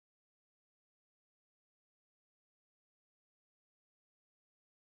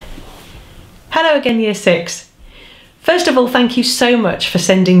Hello again, Year 6. First of all, thank you so much for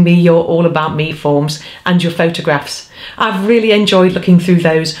sending me your All About Me forms and your photographs. I've really enjoyed looking through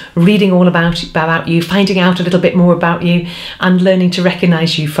those, reading all about you, finding out a little bit more about you and learning to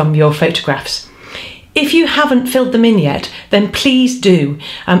recognise you from your photographs. If you haven't filled them in yet, then please do.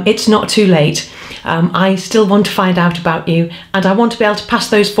 It's not too late. I still want to find out about you, and I want to be able to pass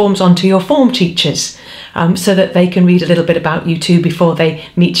those forms on to your form teachers so that they can read a little bit about you too before they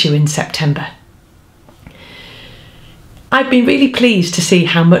meet you in September. I've been really pleased to see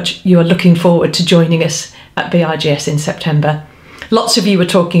how much you are looking forward to joining us at BRGS in September. Lots of you were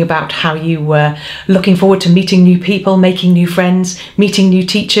talking about how you were looking forward to meeting new people, making new friends, meeting new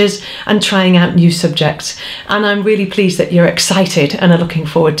teachers and trying out new subjects. And I'm really pleased that you're excited and are looking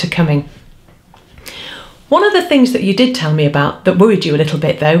forward to coming. One of the things that you did tell me about that worried you a little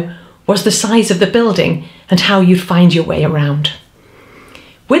bit though was the size of the building and how you'd find your way around.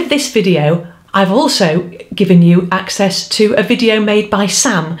 With this video, I've also given you access to a video made by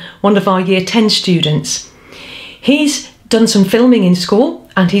Sam, one of our Year 10 students. He's done some filming in school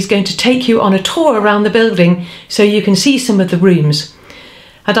and he's going to take you on a tour around the building so you can see some of the rooms.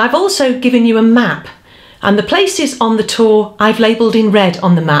 And I've also given you a map, and the places on the tour I've labelled in red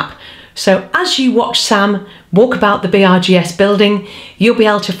on the map. So as you watch Sam walk about the BRGS building, you'll be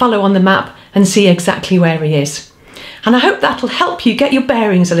able to follow on the map and see exactly where he is. And I hope that'll help you get your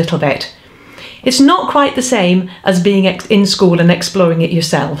bearings a little bit. It's not quite the same as being in school and exploring it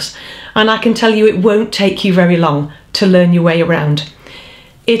yourselves, and I can tell you it won't take you very long to learn your way around.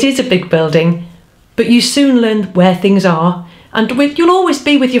 It is a big building, but you soon learn where things are, and you'll always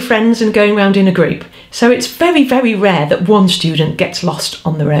be with your friends and going around in a group, so it's very, very rare that one student gets lost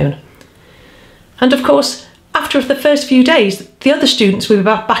on their own. And of course, after the first few days, the other students will be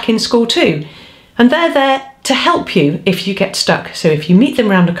back in school too, and they're there to help you if you get stuck. So if you meet them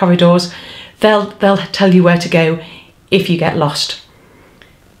around the corridors, they'll tell you where to go if you get lost.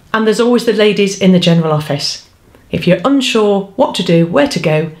 And there's always the ladies in the general office. If you're unsure what to do, where to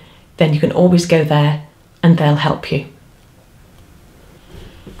go, then you can always go there and they'll help you.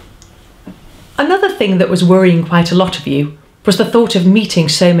 Another thing that was worrying quite a lot of you was the thought of meeting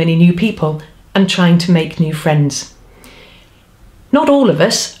so many new people and trying to make new friends. Not all of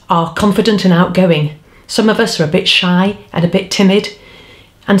us are confident and outgoing. Some of us are a bit shy and a bit timid.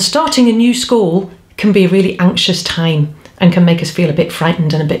 And starting a new school can be a really anxious time and can make us feel a bit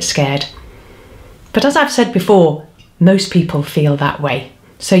frightened and a bit scared. But as I've said before, most people feel that way,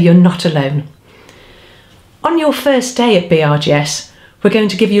 so you're not alone. On your first day at BRGS, we're going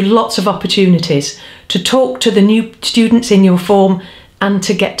to give you lots of opportunities to talk to the new students in your form and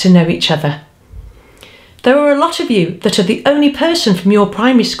to get to know each other. There are a lot of you that are the only person from your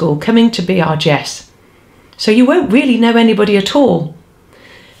primary school coming to BRGS, so you won't really know anybody at all.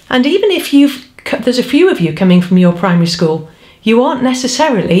 And even if there's a few of you coming from your primary school, you aren't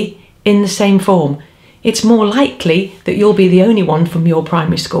necessarily in the same form. It's more likely that you'll be the only one from your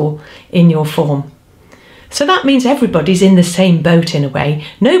primary school in your form. So that means everybody's in the same boat in a way.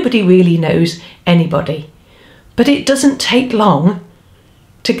 Nobody really knows anybody. But it doesn't take long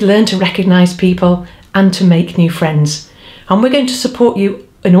to learn to recognise people and to make new friends. And we're going to support you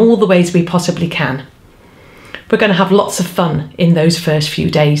in all the ways we possibly can. We're going to have lots of fun in those first few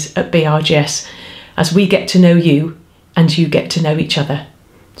days at BRGS as we get to know you and you get to know each other.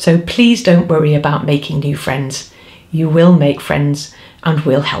 So please don't worry about making new friends. You will make friends and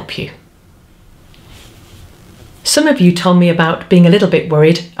we'll help you. Some of you told me about being a little bit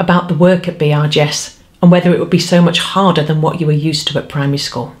worried about the work at BRGS and whether it would be so much harder than what you were used to at primary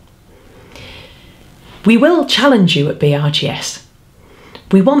school. We will challenge you at BRGS.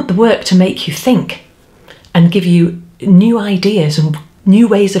 We want the work to make you think and give you new ideas and new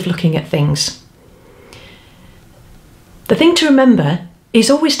ways of looking at things. The thing to remember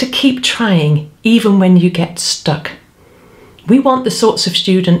is always to keep trying even when you get stuck. We want the sorts of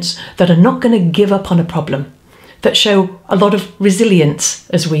students that are not going to give up on a problem, that show a lot of resilience,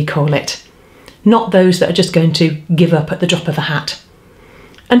 as we call it, not those that are just going to give up at the drop of a hat.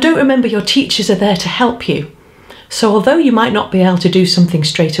 And don't remember your teachers are there to help you. So although you might not be able to do something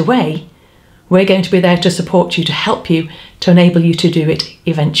straight away, we're going to be there to support you, to help you, to enable you to do it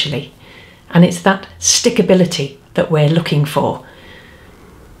eventually. And it's that stickability that we're looking for.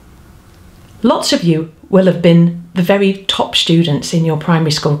 Lots of you will have been the very top students in your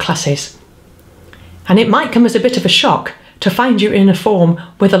primary school classes. And it might come as a bit of a shock to find you in a form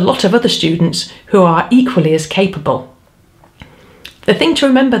with a lot of other students who are equally as capable. The thing to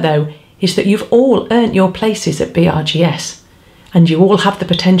remember though is that you've all earned your places at BRGS and you all have the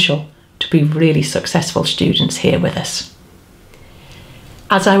potential to be really successful students here with us.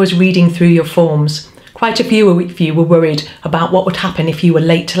 As I was reading through your forms, quite a few of you were worried about what would happen if you were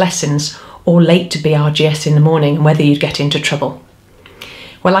late to lessons or late to BRGS in the morning and whether you'd get into trouble.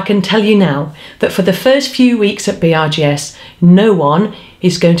 Well, I can tell you now that for the first few weeks at BRGS, no one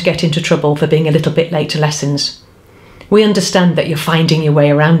is going to get into trouble for being a little bit late to lessons. We understand that you're finding your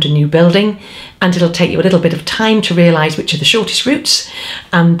way around a new building and it'll take you a little bit of time to realise which are the shortest routes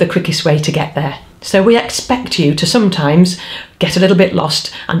and the quickest way to get there. So we expect you to sometimes get a little bit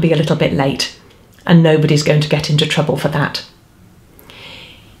lost and be a little bit late, and nobody's going to get into trouble for that.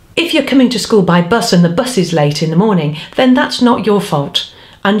 If you're coming to school by bus and the bus is late in the morning, then that's not your fault,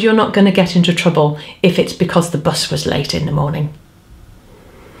 and you're not going to get into trouble if it's because the bus was late in the morning.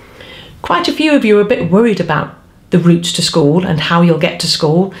 Quite a few of you are a bit worried about the routes to school and how you'll get to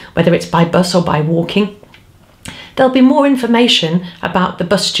school, whether it's by bus or by walking. There'll be more information about the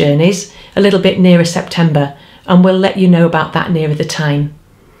bus journeys a little bit nearer September, and we'll let you know about that nearer the time.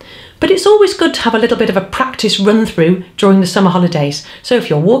 But it's always good to have a little bit of a practice run through during the summer holidays. So if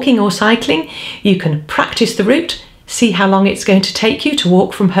you're walking or cycling, you can practice the route, see how long it's going to take you to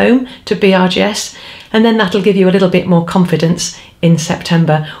walk from home to BRGS, and then that'll give you a little bit more confidence in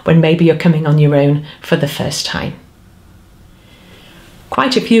September when maybe you're coming on your own for the first time.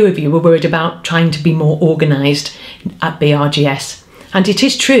 Quite a few of you were worried about trying to be more organised at BRGS, and it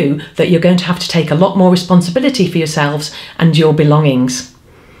is true that you're going to have to take a lot more responsibility for yourselves and your belongings.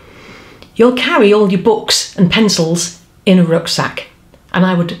 You'll carry all your books and pencils in a rucksack, and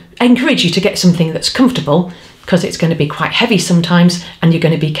I would encourage you to get something that's comfortable because it's going to be quite heavy sometimes and you're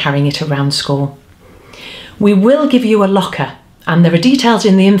going to be carrying it around school. We will give you a locker, and there are details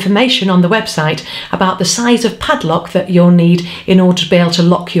in the information on the website about the size of padlock that you'll need in order to be able to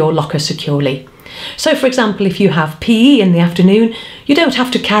lock your locker securely. So for example, if you have PE in the afternoon, you don't have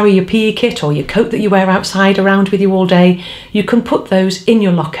to carry your PE kit or your coat that you wear outside around with you all day. You can put those in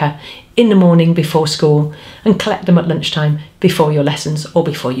your locker in the morning before school and collect them at lunchtime before your lessons or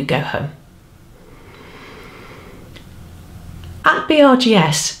before you go home. At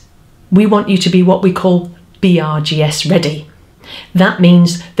BRGS, we want you to be what we call BRGS ready. That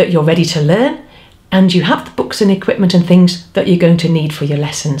means that you're ready to learn and you have the books and equipment and things that you're going to need for your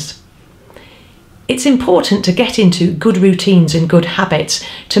lessons. It's important to get into good routines and good habits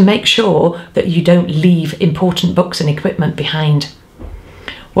to make sure that you don't leave important books and equipment behind.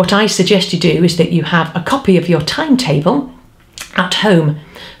 What I suggest you do is that you have a copy of your timetable at home,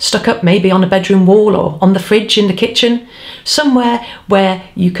 stuck up maybe on a bedroom wall or on the fridge in the kitchen, somewhere where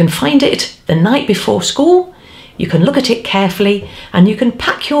you can find it the night before school. You can look at it carefully and you can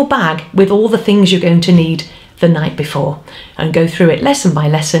pack your bag with all the things you're going to need the night before and go through it lesson by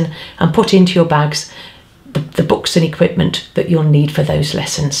lesson and put into your bags the books and equipment that you'll need for those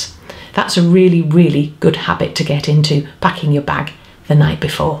lessons. That's a really, really good habit to get into, packing your bag the night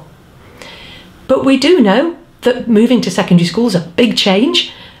before. But we do know that moving to secondary school is a big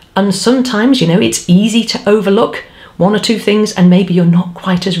change, and sometimes, it's easy to overlook one or two things and maybe you're not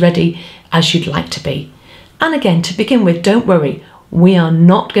quite as ready as you'd like to be. And again, to begin with, don't worry, we are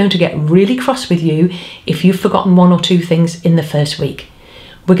not going to get really cross with you if you've forgotten one or two things in the first week.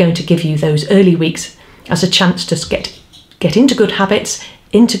 We're going to give you those early weeks as a chance to get into good habits,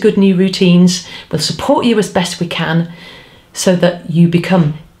 into good new routines. We'll support you as best we can so that you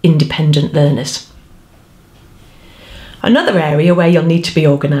become independent learners. Another area where you'll need to be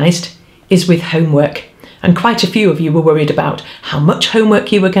organised is with homework. And quite a few of you were worried about how much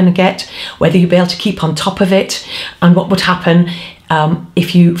homework you were going to get, whether you'd be able to keep on top of it, and what would happen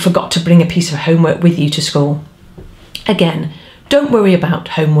if you forgot to bring a piece of homework with you to school. Again, don't worry about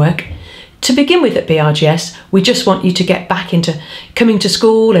homework. To begin with at BRGS, we just want you to get back into coming to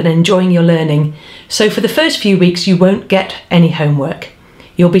school and enjoying your learning. So for the first few weeks, you won't get any homework.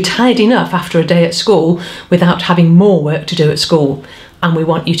 You'll be tired enough after a day at school without having more work to do at school. And we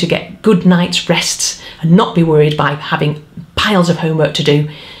want you to get good night's rests and not be worried by having piles of homework to do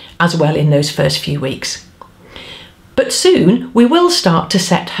as well in those first few weeks. But soon we will start to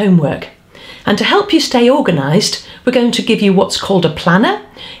set homework. And to help you stay organised, we're going to give you what's called a planner,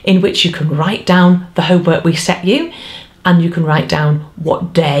 in which you can write down the homework we set you, and you can write down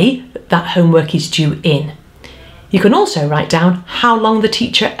what day that homework is due in. You can also write down how long the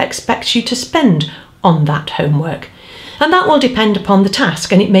teacher expects you to spend on that homework. And that will depend upon the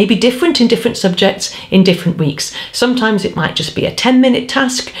task, and it may be different in different subjects in different weeks. Sometimes it might just be a 10-minute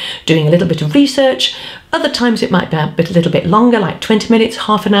task, doing a little bit of research. Other times it might be a little bit longer, like 20 minutes,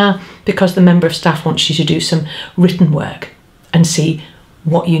 half an hour, because the member of staff wants you to do some written work and see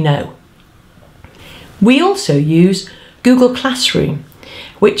what you know. We also use Google Classroom,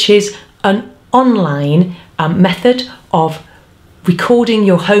 which is an online method of recording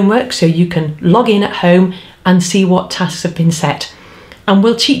your homework so you can log in at home and see what tasks have been set. And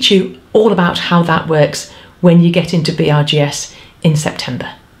we'll teach you all about how that works when you get into BRGS in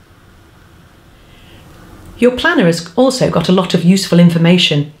September. Your planner has also got a lot of useful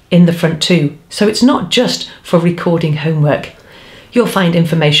information in the front too, so it's not just for recording homework. You'll find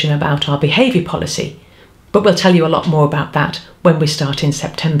information about our behaviour policy, but we'll tell you a lot more about that when we start in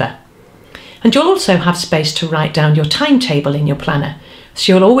September. And you'll also have space to write down your timetable in your planner,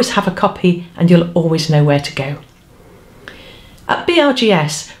 so you'll always have a copy and you'll always know where to go. At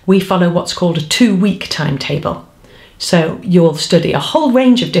BRGS, we follow what's called a 2-week timetable. So you'll study a whole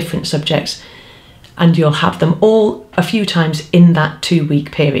range of different subjects and you'll have them all a few times in that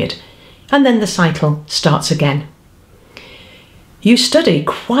 2-week period. And then the cycle starts again. You study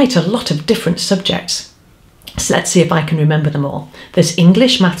quite a lot of different subjects. So let's see if I can remember them all. There's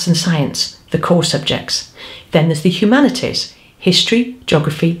English, Maths and Science, the core subjects. Then there's the humanities, history,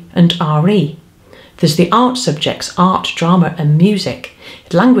 geography and RE. There's the art subjects, art, drama and music,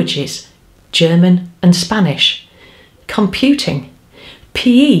 languages, German and Spanish, computing,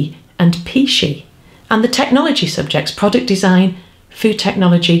 PE and PSHE, and the technology subjects, product design, food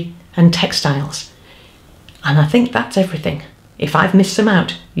technology and textiles. And I think that's everything. If I've missed some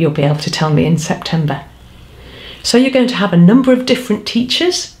out, you'll be able to tell me in September. So you're going to have a number of different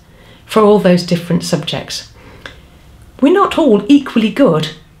teachers for all those different subjects. We're not all equally good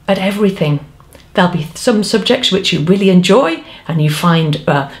at everything. There'll be some subjects which you really enjoy and you find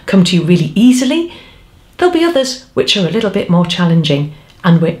come to you really easily. There'll be others which are a little bit more challenging,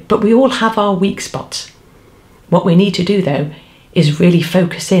 but we all have our weak spots. What we need to do though is really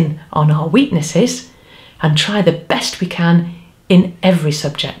focus in on our weaknesses and try the best we can in every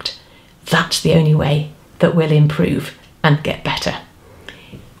subject. That's the only way that we'll improve and get better.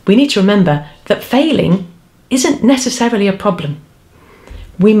 We need to remember that failing isn't necessarily a problem.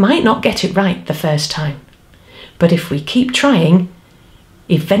 We might not get it right the first time, but if we keep trying,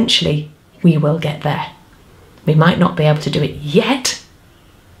 eventually we will get there. We might not be able to do it yet,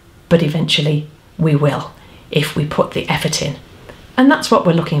 but eventually we will if we put the effort in. And that's what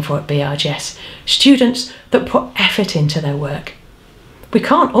we're looking for at BRGS, students that put effort into their work. We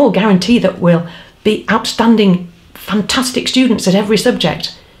can't all guarantee that we'll be outstanding, fantastic students at every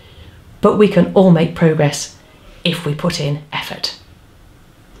subject, but we can all make progress if we put in effort.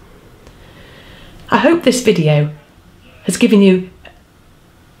 I hope this video has given you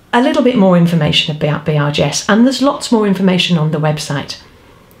a little bit more information about BRGS, and there's lots more information on the website.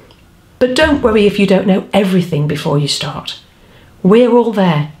 But don't worry if you don't know everything before you start. We're all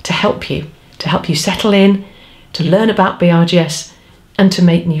there to help you settle in, to learn about BRGS and to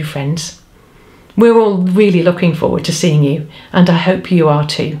make new friends. We're all really looking forward to seeing you, and I hope you are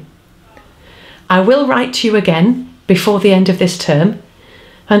too. I will write to you again before the end of this term,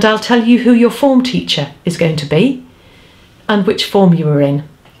 and I'll tell you who your form teacher is going to be and which form you are in.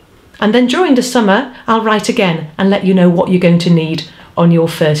 And then during the summer, I'll write again and let you know what you're going to need on your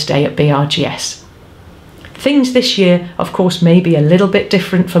first day at BRGS. Things this year, of course, may be a little bit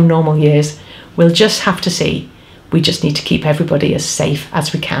different from normal years. We'll just have to see. We just need to keep everybody as safe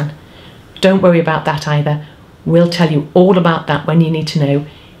as we can. Don't worry about that either. We'll tell you all about that when you need to know,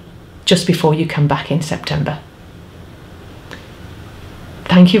 just before you come back in September.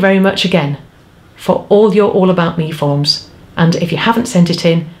 Thank you very much again for all your All About Me forms. And if you haven't sent it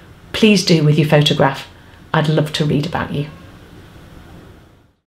in, please do with your photograph. I'd love to read about you.